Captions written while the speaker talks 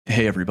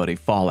Hey everybody,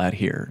 Fallout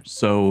here.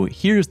 So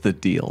here's the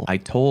deal. I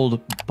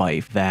told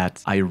Byf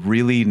that I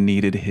really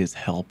needed his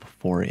help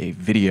for a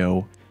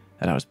video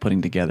that I was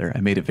putting together.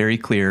 I made it very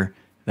clear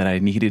that I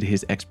needed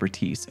his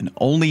expertise and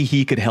only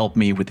he could help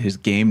me with his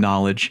game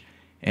knowledge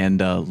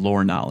and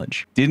lore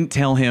knowledge. Didn't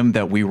tell him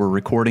that we were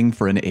recording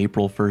for an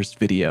April 1st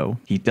video.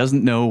 He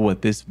doesn't know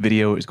what this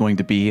video is going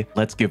to be.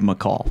 Let's give him a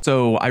call.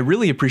 So I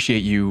really appreciate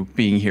you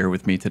being here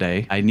with me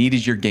today. I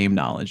needed your game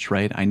knowledge,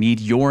 right? I need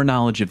your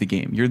knowledge of the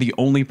game. You're the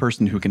only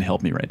person who can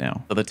help me right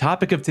now. So the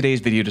topic of today's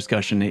video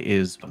discussion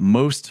is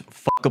most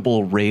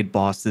fuckable raid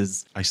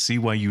bosses. I see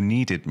why you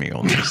needed me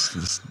on this.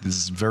 This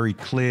is very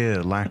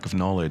clear lack of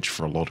knowledge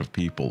for a lot of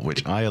people,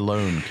 which I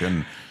alone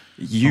can...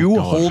 You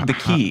hold the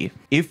key.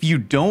 If you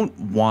don't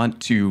want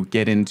to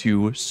get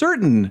into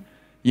certain,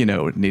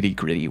 nitty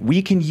gritty,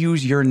 we can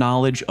use your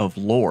knowledge of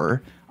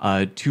lore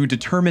to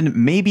determine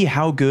maybe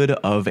how good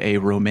of a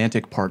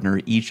romantic partner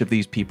each of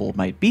these people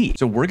might be.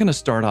 So we're going to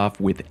start off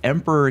with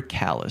Emperor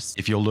Calus.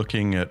 If you're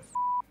looking at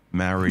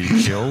marry,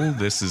 kill,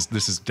 this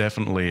is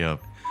definitely a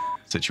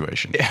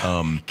situation.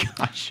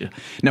 Gotcha.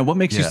 Now, what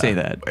makes you say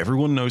that?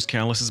 Everyone knows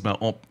Calus is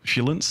about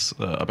opulence,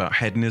 about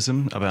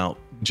hedonism, about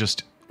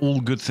just all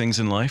good things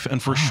in life,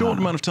 and for a short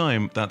amount of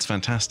time, that's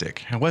fantastic.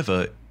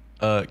 However,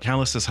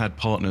 Calus has had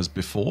partners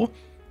before,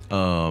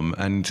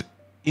 and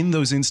in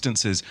those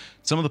instances,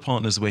 some of the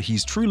partners where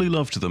he's truly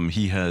loved them,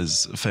 he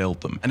has failed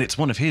them. And it's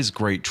one of his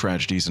great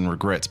tragedies and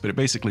regrets, but it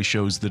basically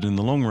shows that in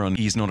the long run,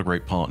 he's not a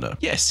great partner.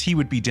 Yes, he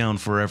would be down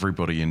for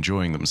everybody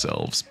enjoying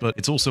themselves, but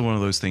it's also one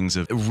of those things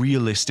of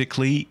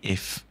realistically,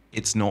 if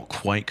it's not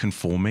quite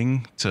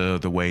conforming to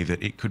the way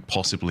that it could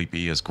possibly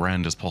be as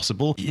grand as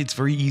possible, it's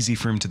very easy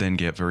for him to then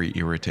get very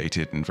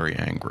irritated and very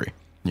angry.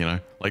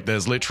 Like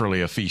there's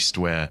literally a feast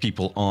where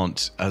people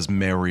aren't as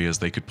merry as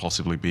they could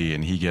possibly be,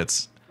 and he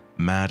gets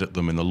mad at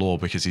them in the lore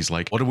because he's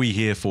like, what are we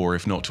here for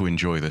if not to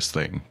enjoy this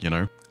thing,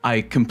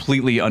 I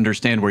completely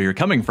understand where you're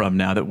coming from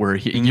now that we're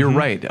here. You're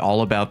right,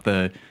 all about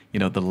the,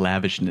 the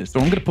lavishness. So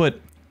I'm going to put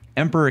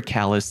Emperor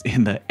Calus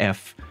in the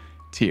F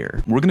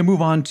tier. We're going to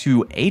move on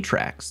to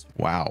Atrax.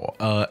 Wow.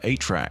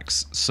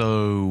 Atrax.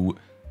 So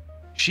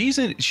she's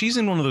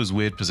in one of those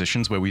weird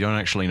positions where we don't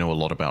actually know a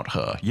lot about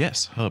her.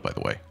 Yes, her, by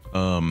the way.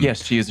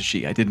 Yes, she is a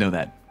she. I did know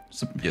that.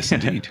 Yes,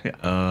 indeed.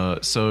 Yeah.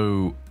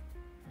 So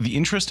the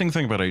interesting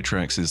thing about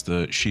Atrax is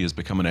that she has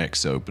become an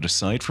exo, but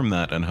aside from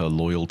that and her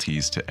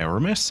loyalties to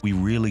Eramis, we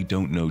really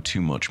don't know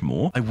too much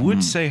more. I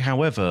would say,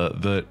 however,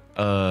 that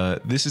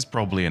this is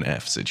probably an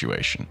F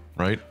situation,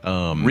 right?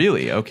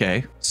 Really?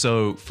 Okay.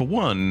 So, for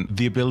one,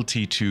 the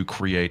ability to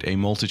create a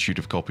multitude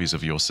of copies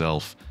of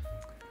yourself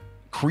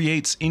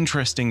creates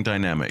interesting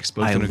dynamics,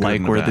 both in a good and a bad way. I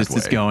like where this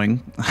is going.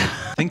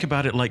 Think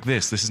about it like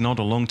this. This is not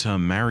a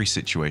long-term marry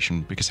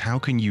situation, because how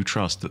can you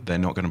trust that they're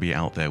not going to be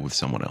out there with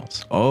someone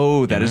else?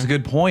 Oh, that is a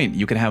good point.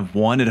 You can have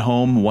one at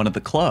home, one at the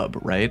club,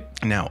 right?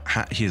 Now,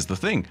 here's the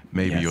thing.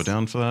 Maybe you're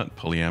down for that.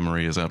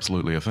 Polyamory is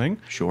absolutely a thing.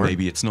 Sure.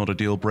 Maybe it's not a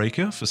deal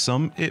breaker. For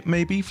some, it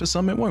may be. For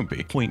some, it won't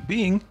be. Point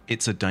being,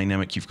 it's a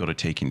dynamic you've got to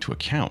take into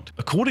account.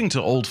 According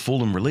to old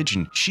fallen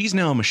religion, she's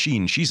now a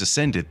machine. She's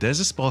ascended.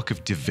 There's a spark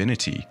of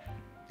divinity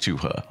to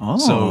her.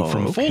 So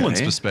from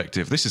Fallen's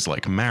perspective, this is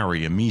like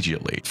marry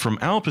immediately. From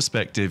our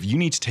perspective, you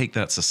need to take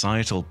that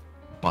societal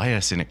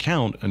bias in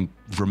account and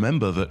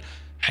remember that,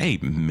 hey,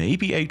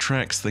 maybe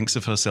Atrax thinks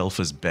of herself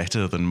as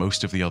better than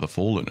most of the other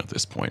Fallen at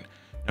this point.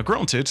 Now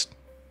granted,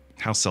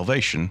 House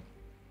Salvation,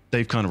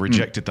 they've kind of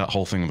rejected that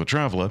whole thing of the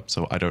Traveler,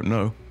 so I don't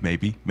know,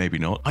 maybe, maybe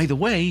not. Either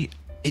way,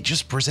 it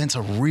just presents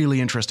a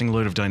really interesting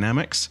load of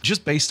dynamics.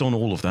 Just based on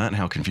all of that and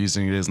how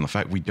confusing it is and the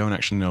fact we don't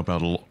actually know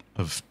about a lot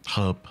of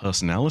her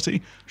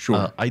personality.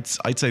 Sure. I'd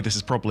say this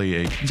is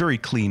probably a very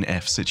clean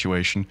F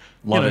situation.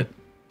 Love it.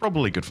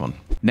 Probably good fun.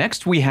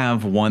 Next, we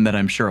have one that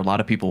I'm sure a lot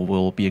of people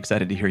will be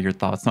excited to hear your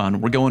thoughts on.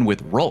 We're going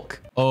with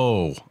Rhulk.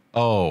 Oh,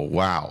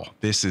 wow.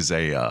 This is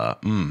a,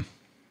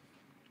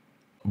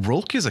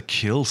 Rhulk is a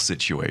kill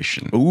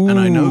situation. Ooh. And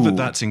I know that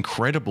that's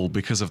incredible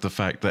because of the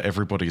fact that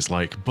everybody's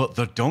like, but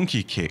the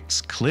donkey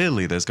kicks,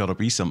 clearly there's got to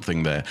be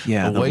something there.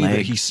 Yeah, the way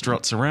that he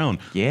struts around.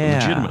 Yeah.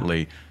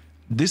 Legitimately,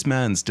 this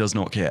man's does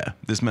not care.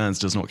 This man's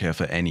does not care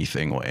for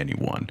anything or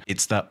anyone.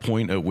 It's that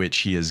point at which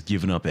he has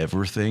given up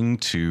everything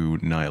to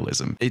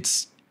nihilism.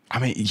 I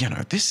mean,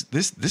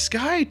 this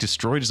guy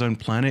destroyed his own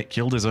planet,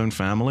 killed his own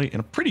family in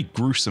a pretty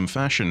gruesome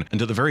fashion.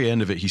 And at the very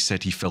end of it, he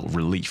said he felt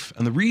relief.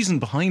 And the reason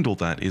behind all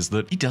that is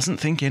that he doesn't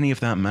think any of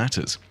that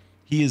matters.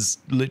 He is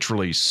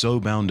literally so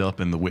bound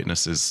up in the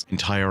Witness's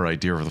entire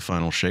idea of the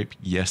final shape.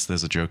 Yes,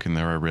 there's a joke in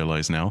there, I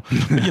realize now.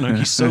 But,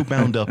 he's so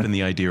bound up in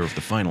the idea of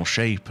the final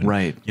shape. And,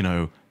 right.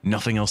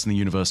 Nothing else in the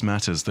universe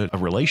matters, that a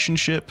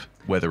relationship,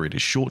 whether it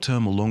is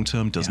short-term or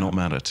long-term, does not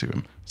matter to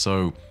him.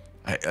 So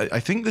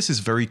I think this is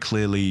very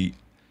clearly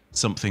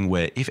something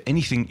where if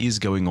anything is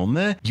going on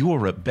there, you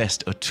are at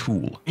best a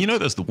tool.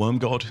 There's the worm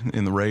god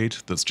in the raid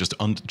that's just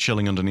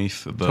chilling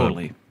underneath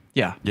the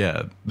Yeah.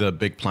 Yeah, the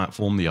big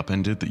platform, the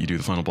upended that you do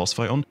the final boss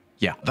fight on.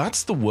 Yeah.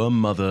 That's the Worm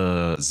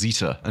Mother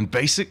Zeta. And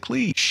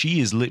basically,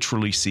 she is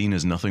literally seen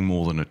as nothing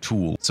more than a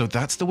tool. So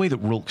that's the way that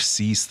Rhulk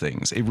sees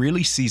things. It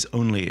really sees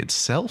only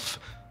itself,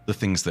 the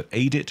things that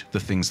aid it, the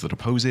things that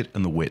oppose it,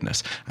 and the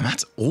witness. And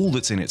that's all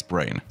that's in its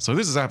brain. So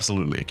this is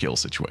absolutely a kill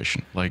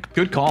situation. Like,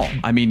 good call.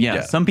 I mean,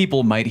 yeah, some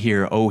people might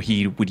hear, oh,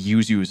 he would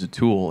use you as a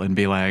tool and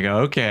be like,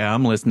 okay,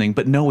 I'm listening.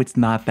 But no, it's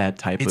not that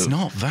type it's of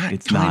not that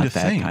it's kind not of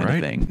that thing, kind right?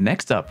 of thing.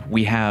 Next up,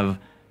 we have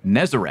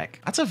Nezarec.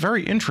 That's a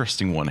very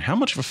interesting one. How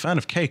much of a fan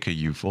of cake are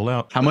you,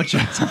 Fallout? How much?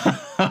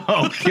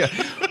 Oh, God.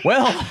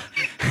 Well,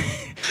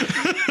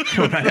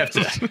 we might have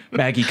to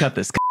Maggie cut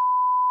this.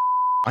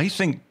 I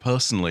think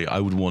personally, I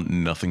would want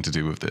nothing to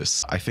do with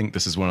this. I think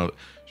this is one of,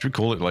 should we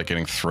call it like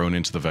getting thrown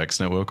into the Vex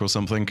network or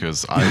something?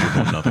 Because I would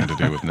want nothing to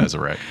do with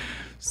Nezarec.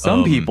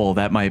 Some people,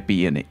 that might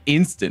be an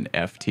instant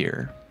F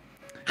tier.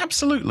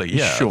 Absolutely,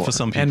 yeah. Sure. For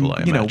some people,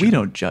 and, you know, we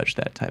don't judge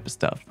that type of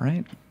stuff,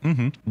 right?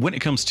 Mm-hmm. When it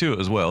comes to it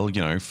as well,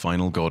 you know,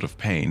 final god of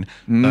pain,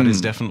 that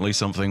is definitely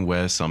something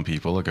where some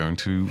people are going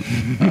to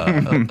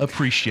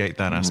appreciate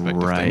that aspect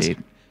of things.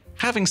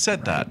 Having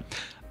said that,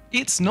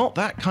 it's not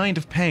that kind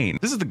of pain.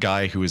 This is the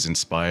guy who has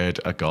inspired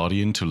a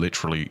guardian to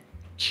literally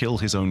kill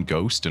his own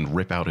ghost and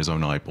rip out his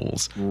own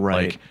eyeballs.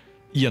 Right. Like,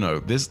 you know,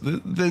 there's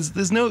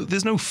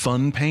no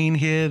fun pain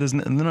here. There's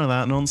none of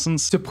that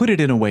nonsense. To put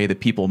it in a way that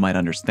people might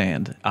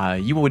understand,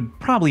 you would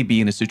probably be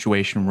in a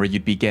situation where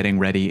you'd be getting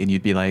ready and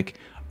you'd be like,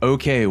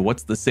 okay,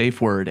 what's the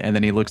safe word? And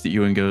then he looks at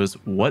you and goes,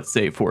 what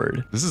safe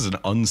word? This is an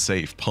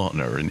unsafe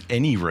partner in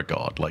any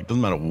regard. Like,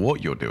 doesn't matter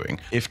what you're doing.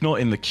 If not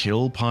in the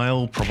kill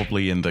pile,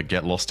 probably in the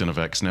get lost in a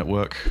Vex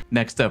network.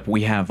 Next up,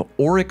 we have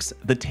Oryx,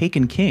 the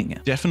Taken King.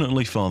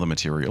 Definitely father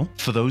material.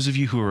 For those of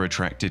you who are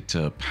attracted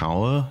to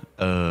power,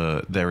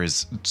 there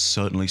is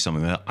certainly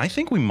something there. I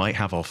think we might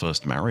have our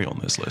first marry on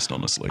this list,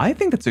 honestly. I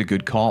think that's a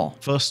good call.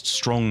 First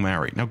strong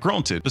marry. Now,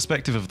 granted,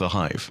 perspective of the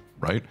Hive,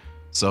 right?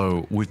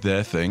 So with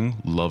their thing,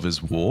 love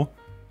is war,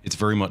 it's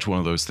very much one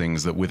of those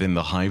things that within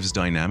the Hive's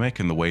dynamic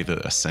and the way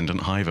that Ascendant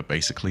Hive are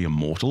basically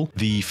immortal,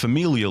 the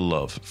familial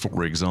love,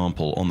 for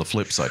example, on the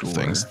flip side of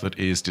things, that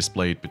is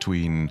displayed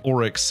between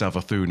Oryx,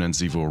 Savathûn, and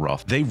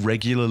Zivur-Rath, they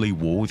regularly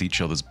war with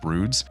each other's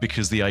broods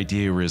because the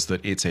idea is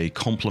that it's a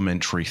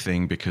complementary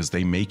thing because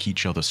they make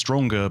each other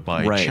stronger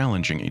by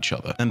challenging each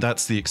other. And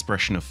that's the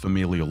expression of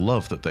familial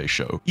love that they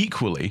show.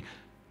 Equally,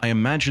 I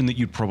imagine that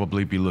you'd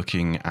probably be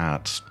looking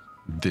at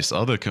this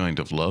other kind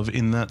of love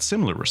in that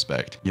similar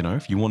respect. You know,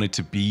 if you wanted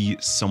to be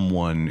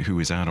someone who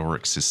is at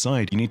Oryx's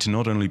side, you need to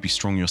not only be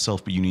strong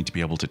yourself, but you need to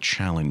be able to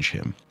challenge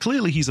him.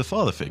 Clearly, he's a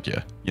father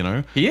figure, you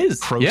know? He is.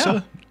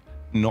 Crota,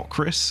 not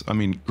Chris. I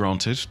mean,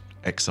 granted,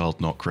 exiled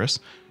not Chris.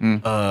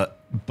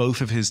 Both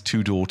of his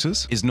two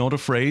daughters, is not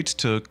afraid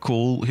to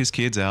call his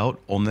kids out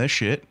on their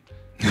shit.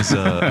 Has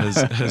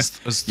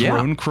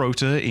thrown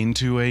Crota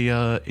into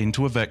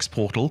a Vex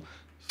portal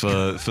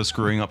for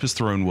screwing up his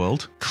throne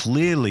world.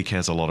 Clearly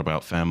cares a lot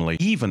about family.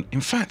 Even, in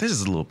fact, this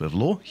is a little bit of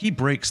lore. He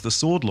breaks the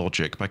sword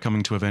logic by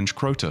coming to avenge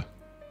Crota.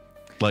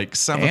 Like,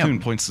 Savathûn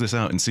points this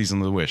out in Season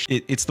of the Wish.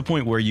 It's the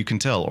point where you can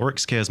tell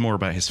Oryx cares more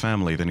about his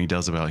family than he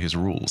does about his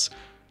rules.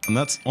 And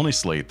that's,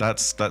 honestly,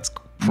 that's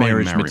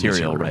marriage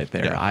material right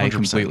there. Yeah, I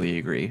completely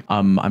agree.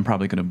 I'm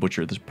probably going to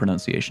butcher this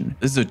pronunciation.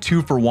 This is a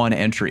 2-for-1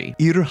 entry.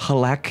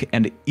 Halak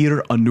and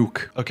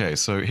Anûk. Okay,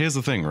 so here's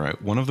the thing,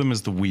 right? One of them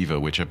is the Weaver,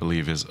 which I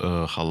believe is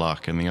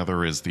Halak, and the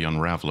other is the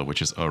Unraveler,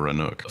 which is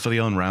Anûk. For the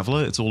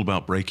Unraveler, it's all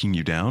about breaking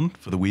you down.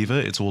 For the Weaver,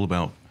 it's all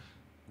about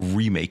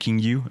remaking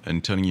you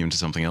and turning you into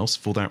something else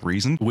for that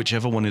reason.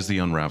 Whichever one is the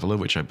Unraveler,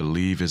 which I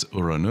believe is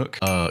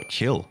Anûk,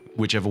 kill.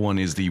 Whichever one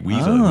is the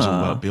Weaver, who's all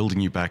about building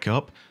you back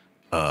up,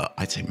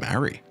 I'd say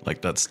marry.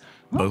 Like, that's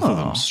both of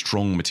them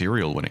strong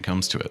material when it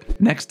comes to it.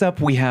 Next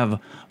up, we have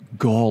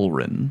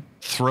Gahlran.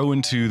 Throw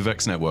into the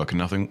Vex network and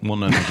nothing to do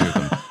with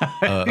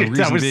them.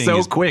 That was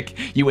so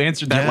quick. You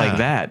answered that like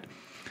that.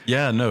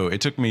 Yeah, no,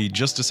 it took me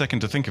just a second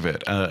to think of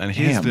it. And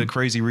here's the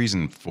crazy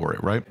reason for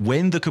it, right?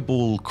 When the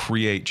Cabal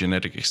create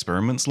genetic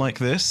experiments like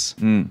this,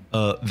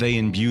 they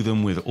imbue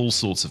them with all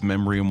sorts of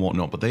memory and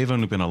whatnot, but they've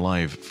only been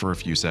alive for a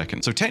few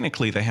seconds. So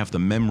technically, they have the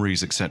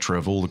memories, etc.,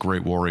 of all the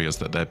great warriors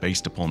that they're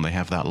based upon. They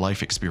have that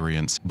life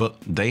experience, but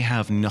they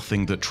have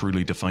nothing that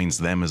truly defines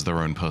them as their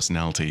own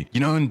personality. You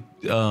know, in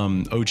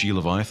OG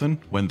Leviathan,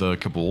 when the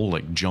Cabal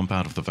like jump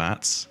out of the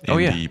vats in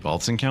the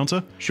Baths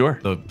encounter? Sure.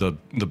 The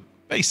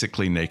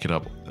basically naked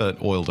up,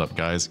 oiled up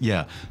guys.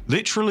 Yeah,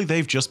 literally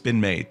they've just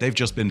been made. They've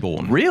just been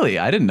born. Really?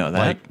 I didn't know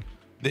that. Like,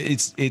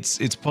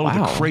 it's part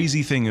of the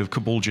crazy thing of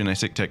Cabal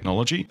genetic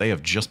technology. They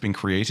have just been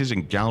created,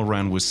 and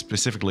Gahlran was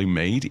specifically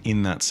made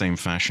in that same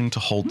fashion to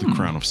hold the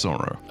Crown of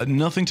Sorrow.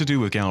 Nothing to do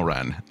with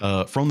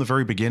Gahlran. From the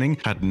very beginning,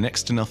 had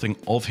next to nothing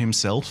of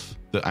himself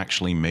that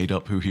actually made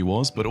up who he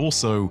was, but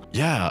also,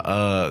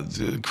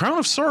 Crown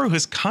of Sorrow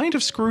has kind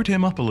of screwed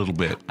him up a little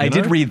bit. I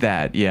did read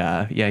that,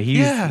 yeah.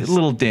 He's a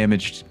little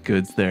damaged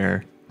goods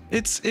there.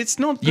 It's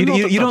not. You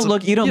don't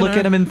look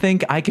at him and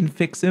think I can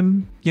fix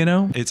him. You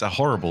know, it's a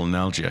horrible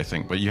analogy, I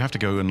think, but you have to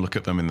go and look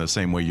at them in the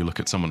same way you look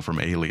at someone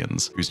from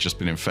Aliens who's just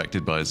been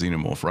infected by a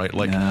xenomorph, right?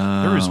 Like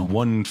there is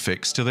one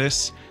fix to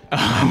this.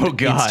 Oh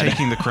God! It's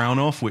taking the crown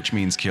off, which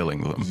means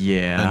killing them.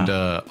 Yeah.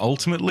 And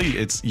ultimately,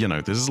 it's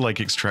this is like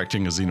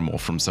extracting a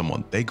xenomorph from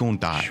someone. They gonna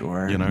die.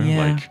 Sure.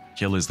 Like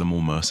kill is the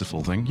more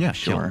merciful thing. Yeah.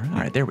 Sure. All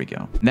right, there we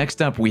go.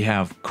 Next up, we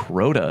have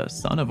Crota,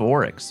 son of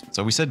Oryx.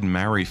 So we said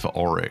marry for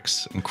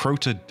Oryx, and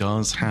Crota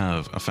does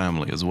have a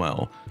family as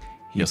well.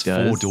 He has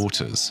 4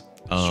 daughters.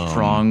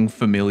 Strong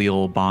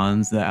familial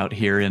bonds out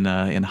here in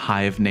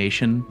Hive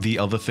Nation. The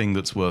other thing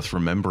that's worth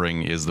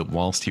remembering is that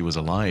whilst he was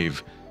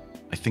alive,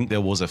 I think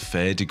there was a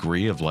fair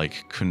degree of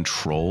like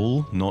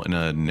control, not in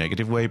a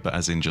negative way, but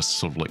as in just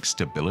sort of like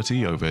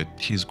stability over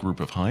his group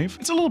of Hive.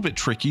 It's a little bit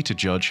tricky to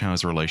judge how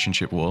his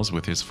relationship was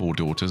with his 4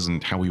 daughters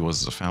and how he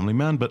was as a family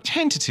man, but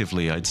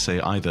tentatively I'd say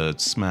either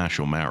smash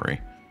or marry,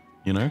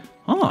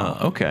 Oh,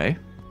 okay.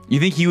 You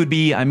think he would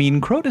be, I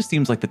mean, Crota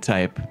seems like the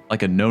type,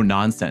 like a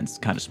no-nonsense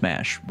kind of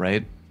smash,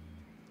 right?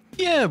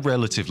 Yeah,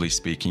 relatively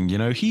speaking,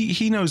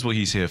 he knows what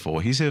he's here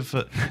for. He's here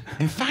for...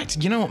 In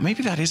fact, you know what?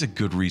 Maybe that is a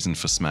good reason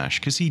for Smash,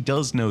 because he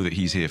does know that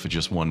he's here for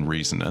just one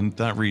reason, and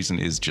that reason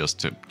is just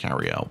to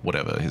carry out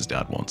whatever his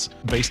dad wants.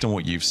 Based on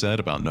what you've said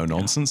about no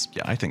nonsense,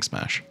 yeah, I think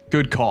Smash.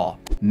 Good call.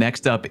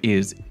 Next up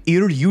is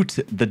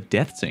Iryut the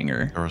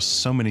Deathsinger. There are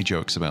so many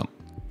jokes about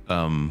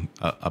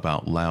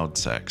loud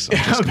sex.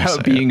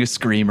 About being a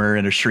screamer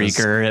and a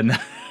shrieker and...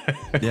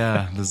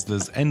 Yeah,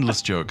 there's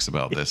endless jokes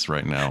about this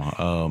right now.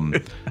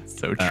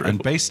 So true. And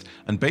based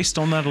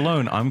on that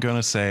alone, I'm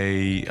gonna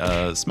say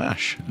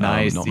smash.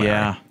 Nice. Not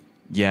yeah.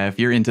 Yeah. If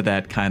you're into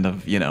that kind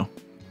of,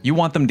 you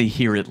want them to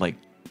hear it like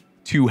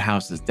 2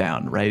 houses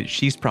down, right?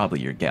 She's probably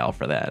your gal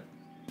for that.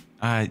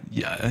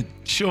 Yeah.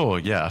 Sure.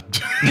 Yeah.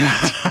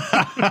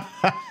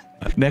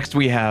 Next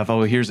we have,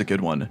 here's a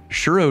good one.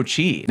 Shuro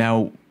Chi.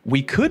 Now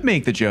we could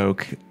make the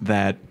joke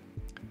that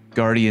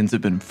Guardians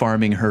have been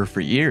farming her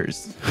for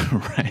years,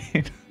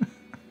 right?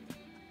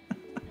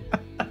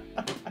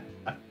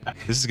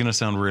 This is going to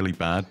sound really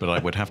bad, but I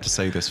would have to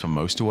say this for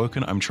most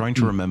Awoken. I'm trying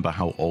to remember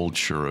how old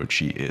Shuro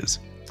Chi is.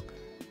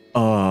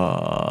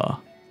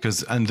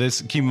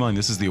 Keep in mind,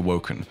 this is the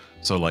Awoken.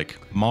 So like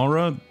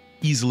Mara,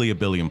 easily 1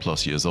 billion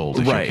plus years old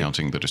if you're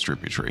counting the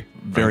distributary.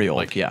 Very old,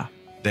 like, yeah.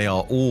 They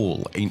are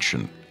all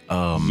ancient.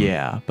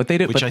 Yeah, but they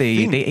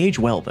age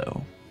well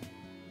though.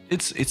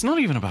 It's not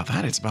even about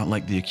that. It's about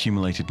like the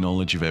accumulated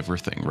knowledge of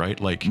everything, right?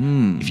 Like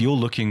if you're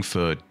looking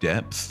for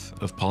depth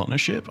of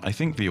partnership, I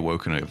think the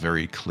Awoken are a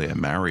very clear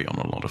marry on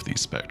a lot of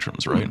these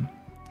spectrums, right?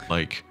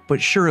 Like, but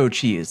Shuro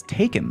Chi is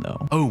taken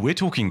though. Oh, we're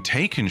talking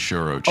taken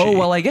Shuro Chi. Oh,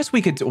 well, I guess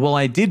we could. Well,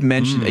 I did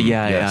mention.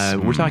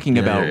 We're talking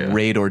about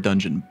raid or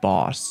dungeon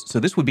boss. So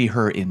this would be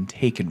her in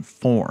taken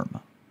form.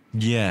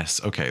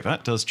 Yes. Okay,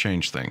 that does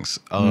change things.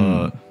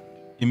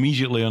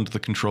 Immediately under the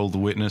control of the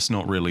witness,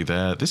 not really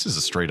there. This is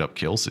a straight up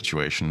kill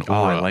situation. Or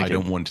I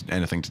don't want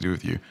anything to do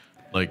with you.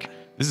 Like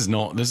this is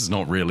not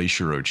really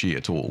Shuro Chi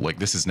at all. Like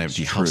this is an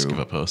empty husk of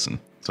a person.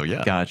 So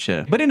yeah.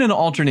 Gotcha. But in an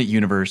alternate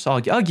universe, I'll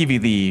give you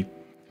the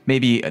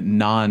maybe a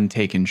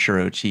non-taken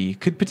Shuro Chi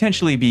could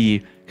potentially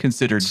be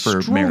considered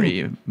for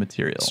marry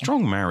material.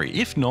 Strong marry.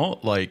 If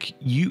not, like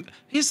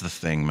here's the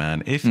thing,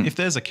 man. If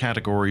there's a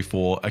category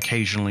for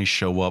occasionally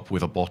show up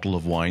with a bottle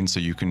of wine so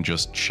you can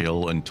just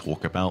chill and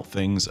talk about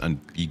things and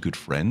be good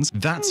friends,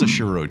 that's a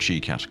Shuro Chi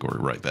category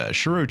right there.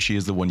 Shuro Chi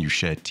is the one you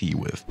share tea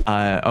with.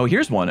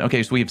 Here's one.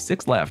 Okay, so we have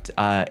 6 left.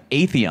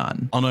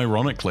 Atheon.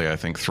 Unironically, I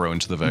think throw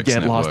into the Vex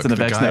Get network. lost in the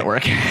Vex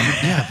network.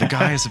 Yeah, the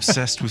guy is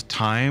obsessed with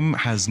time,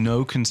 has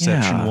no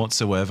conception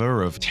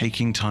whatsoever of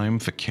taking time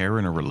for care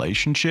in a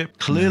relationship.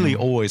 Clearly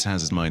always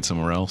has his mind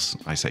somewhere else.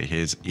 I say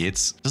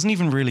its. Doesn't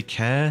even really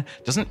care.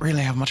 Doesn't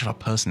really have much of a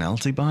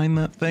personality behind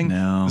that thing.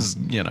 No.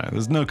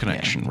 There's no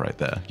connection right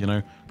there,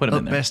 Put him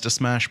in there. Best to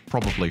smash,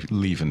 probably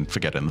leave and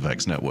forget it in the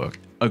Vex network.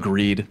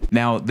 Agreed.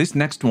 Now, this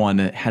next one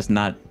has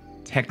not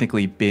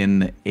technically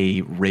been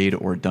a raid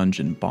or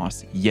dungeon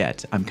boss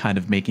yet. I'm kind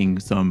of making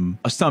some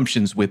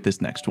assumptions with this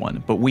next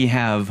one, but we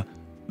have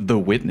the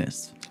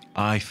Witness.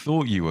 I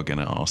thought you were going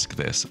to ask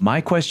this.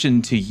 My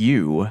question to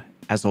you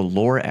as a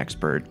lore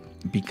expert,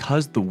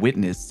 because the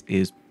Witness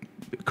is,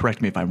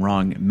 correct me if I'm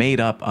wrong, made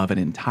up of an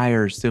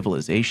entire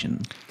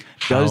civilization.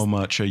 How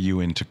much are you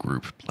into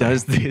group play?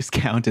 Does this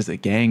count as a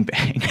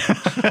gangbang?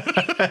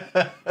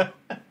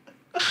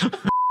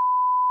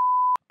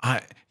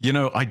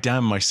 I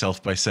damn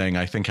myself by saying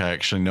I think I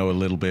actually know a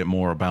little bit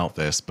more about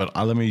this, but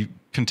let me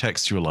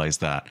contextualize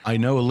that. I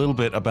know a little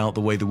bit about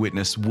the way the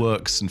Witness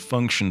works and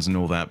functions and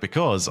all that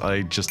because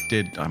I'm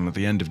at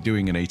the end of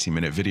doing an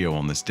 80-minute video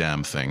on this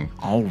damn thing.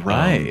 All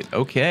right.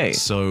 Okay.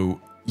 So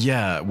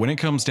yeah, when it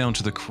comes down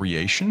to the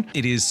creation,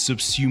 it is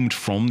subsumed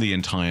from the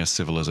entire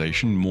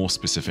civilization, more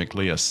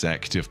specifically a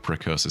sect of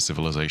precursor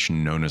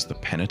civilization known as the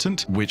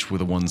Penitent, which were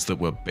the ones that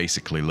were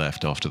basically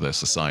left after their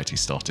society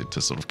started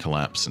to sort of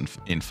collapse and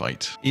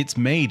infight. It's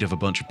made of a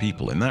bunch of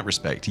people. In that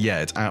respect,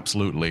 yeah, it's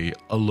absolutely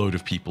a load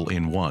of people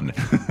in one.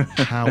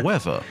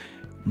 However,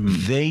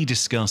 They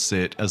discuss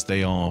it as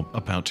they are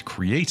about to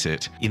create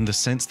it, in the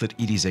sense that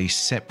it is a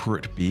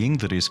separate being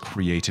that is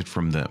created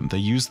from them. They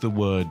use the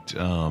word,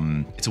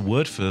 it's a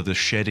word for the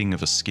shedding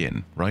of a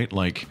skin, right?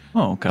 Like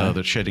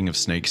the shedding of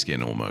snake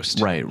skin almost.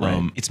 Right.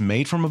 It's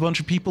made from a bunch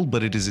of people,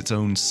 but it is its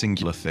own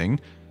singular thing.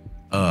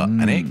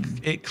 And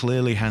it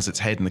clearly has its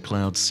head in the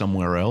clouds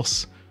somewhere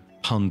else.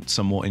 Pun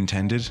somewhat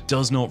intended.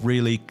 Does not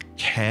really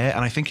care,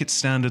 and I think its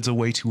standards are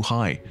way too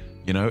high.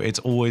 You know, it's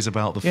always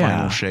about the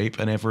final shape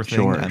and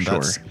everything.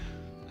 That's,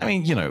 I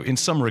mean, you know, in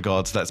some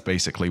regards, that's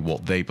basically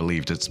what they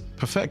believed its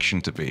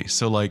perfection to be.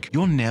 So, like,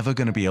 you're never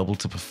going to be able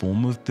to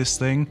perform with this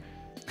thing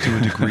to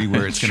a degree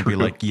where it's going to be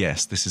like,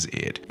 yes, this is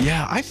it.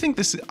 Yeah, I think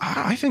this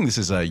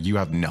is a you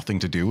have nothing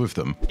to do with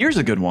them. Here's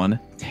a good one.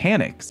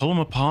 Taniks. Pull them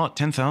apart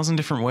 10,000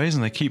 different ways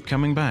and they keep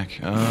coming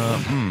back.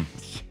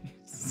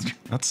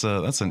 That's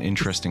an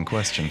interesting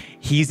question.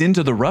 He's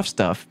into the rough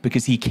stuff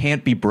because he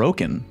can't be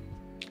broken.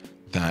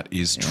 That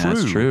is true.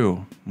 That's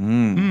true.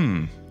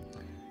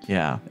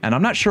 Yeah, and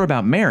I'm not sure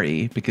about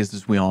Mary because,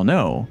 as we all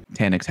know,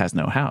 Taniks has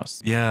no house.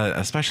 Yeah,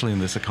 especially in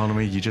this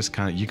economy, you just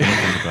can't. You gotta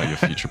think about your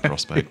future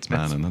prospects,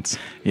 man, and that's.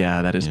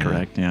 Yeah, that is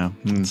correct. Yeah,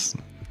 it's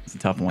a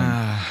tough one.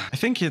 I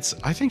think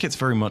it's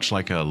very much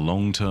like a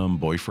long-term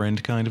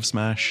boyfriend kind of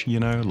smash. You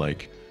know,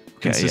 like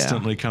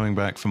consistently coming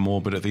back for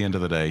more, but at the end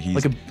of the day,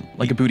 he's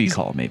like a booty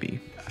call, maybe.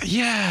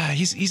 Yeah,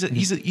 he's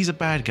a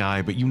bad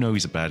guy, but you know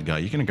he's a bad guy.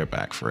 You're gonna go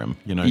back for him.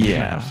 You know, you're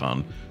gonna have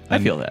fun. I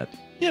feel that.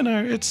 You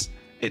know, it's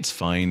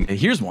fine.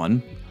 Here's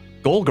one,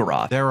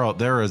 Golgoroth.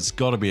 There has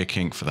got to be a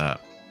kink for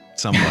that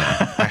somewhere.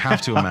 I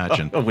have to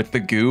imagine. With the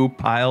goo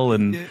pile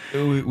and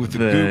with the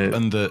goop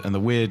and the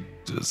weird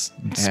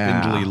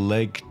spindly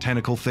leg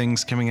tentacle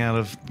things coming out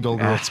of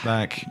Golgoroth's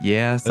back.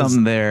 Yeah,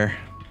 something there.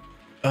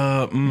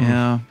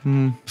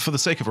 For the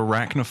sake of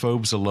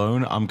arachnophobes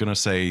alone, I'm going to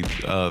say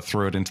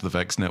throw it into the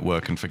Vex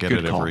network and forget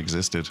it ever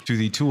existed. To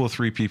the 2 or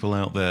 3 people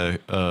out there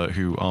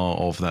who are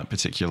of that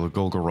particular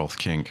Golgoroth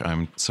kink,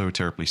 I'm so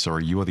terribly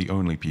sorry. You are the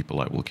only people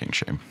I will kink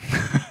shame.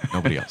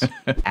 Nobody else.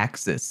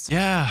 Aksis.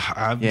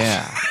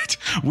 Yeah.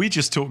 We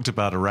just talked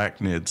about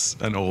arachnids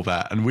and all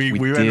that, and we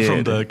went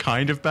from the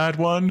kind of bad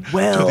one to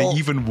the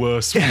even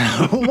worse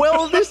one.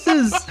 Well, this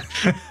is,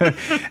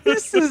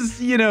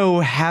 you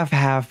know,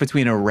 half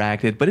between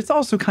arachnid, but it's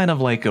also kind of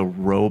like a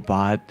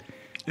robot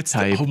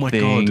type oh my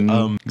thing.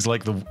 god,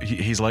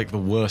 he's like the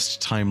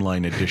worst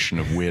timeline edition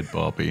of Weird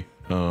Barbie.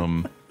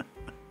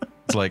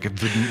 It's like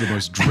the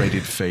most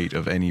dreaded fate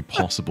of any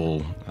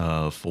possible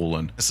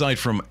fallen. Aside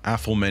from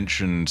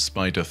aforementioned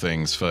spider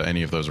things for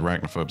any of those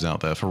arachnophobes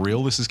out there, for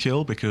real, this is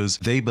kill because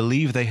they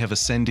believe they have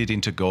ascended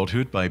into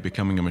godhood by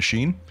becoming a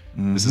machine.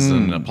 This is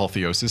an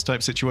apotheosis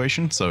type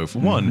situation. So for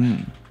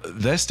one,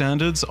 their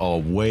standards are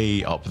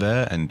way up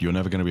there and you're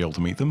never going to be able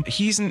to meet them.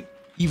 He isn't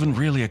even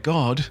really a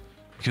god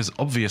because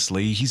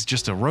obviously he's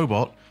just a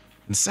robot.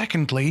 And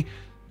secondly,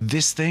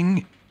 this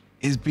thing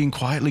is being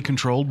quietly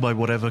controlled by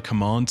whatever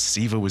command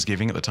Siva was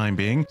giving at the time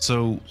being.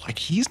 So, like,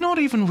 he's not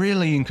even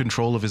really in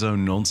control of his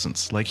own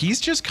nonsense. Like,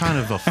 he's just kind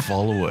of a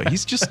follower.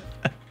 He's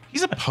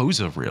a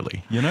poser,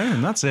 really, you know?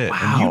 And that's it.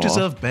 Wow. And you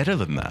deserve better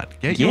than that.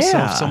 Get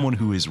yourself someone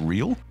who is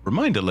real.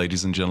 Reminder,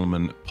 ladies and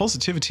gentlemen,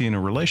 positivity in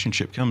a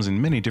relationship comes in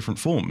many different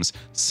forms.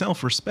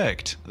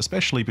 Self-respect,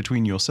 especially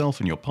between yourself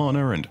and your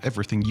partner, and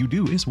everything you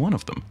do is one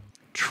of them.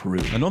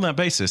 True. And on that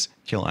basis,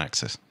 kill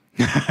Aksis.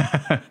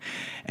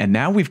 And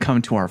now we've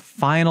come to our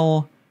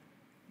final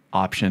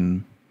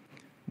option.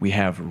 We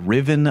have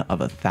Riven of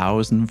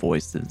 1,000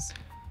 Voices.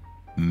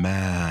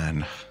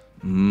 Man.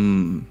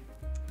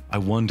 I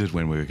wondered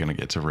when we were going to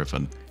get to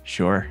Riven.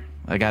 Sure.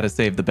 I got to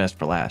save the best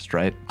for last,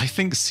 right? I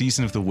think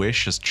Season of the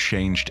Wish has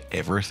changed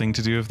everything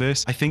to do with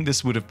this. I think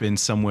this would have been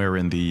somewhere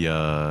in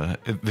the...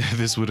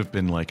 this would have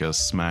been like a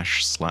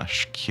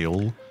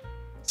smash/kill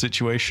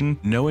situation.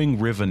 Knowing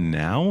Riven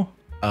now...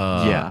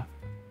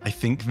 I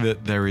think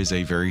that there is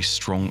a very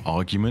strong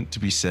argument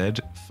to be said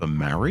for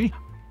marry.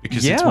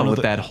 Because it's one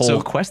of that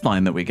whole quest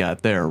line that we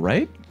got there,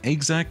 right?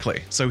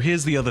 Exactly. So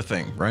here's the other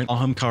thing, right?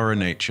 Ahamkara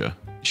nature.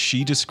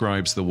 She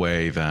describes the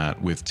way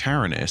that with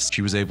Taranis,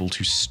 she was able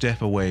to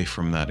step away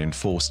from that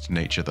enforced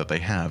nature that they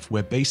have,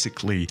 where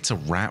basically it's a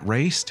rat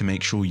race to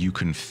make sure you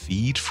can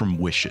feed from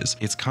wishes.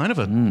 It's kind of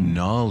a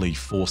gnarly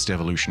forced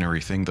evolutionary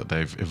thing that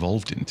they've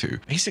evolved into.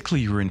 Basically,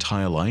 your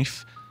entire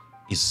life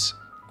is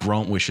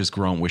grant wishes,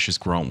 grant wishes,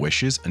 grant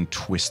wishes, and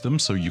twist them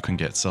so you can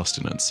get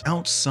sustenance.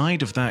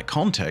 Outside of that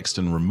context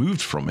and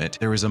removed from it,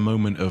 there is a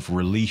moment of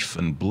relief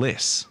and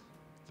bliss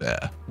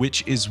there,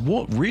 which is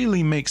what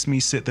really makes me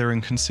sit there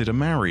and consider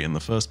marry in the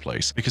first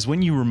place. Because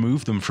when you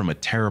remove them from a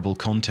terrible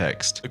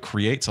context, it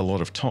creates a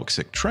lot of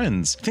toxic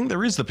trends. I think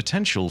there is the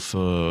potential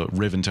for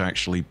Riven to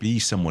actually be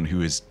someone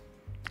who is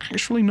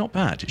actually not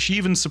bad. She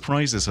even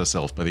surprises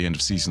herself by the end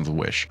of Season of the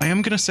Wish. I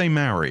am going to say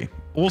marry.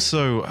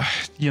 Also,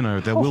 you know,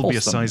 there will be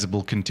a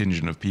sizable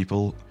contingent of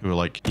people who are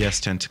like, yes,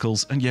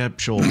 tentacles, and yeah,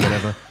 sure,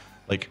 whatever.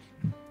 Like,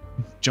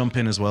 jump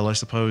in as well, I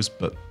suppose,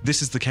 but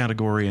this is the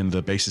category and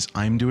the basis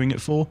I'm doing it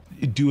for.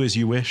 Do as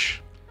you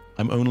wish.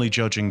 I'm only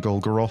judging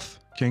Golgoroth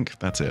kink,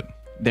 that's it.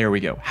 There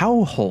we go.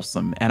 How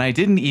wholesome. And I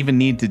didn't even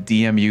need to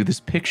DM you this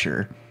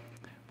picture,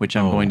 which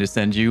I'm going to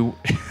send you.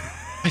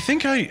 I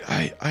think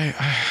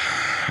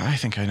I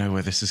think I know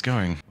where this is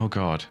going. Oh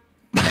God.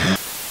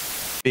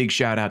 Big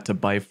shout out to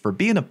Byf for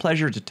being a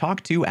pleasure to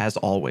talk to as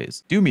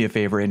always. Do me a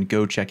favor and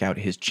go check out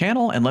his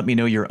channel and let me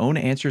know your own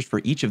answers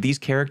for each of these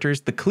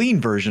characters, the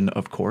clean version,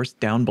 of course,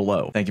 down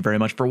below. Thank you very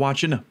much for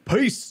watching.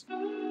 Peace!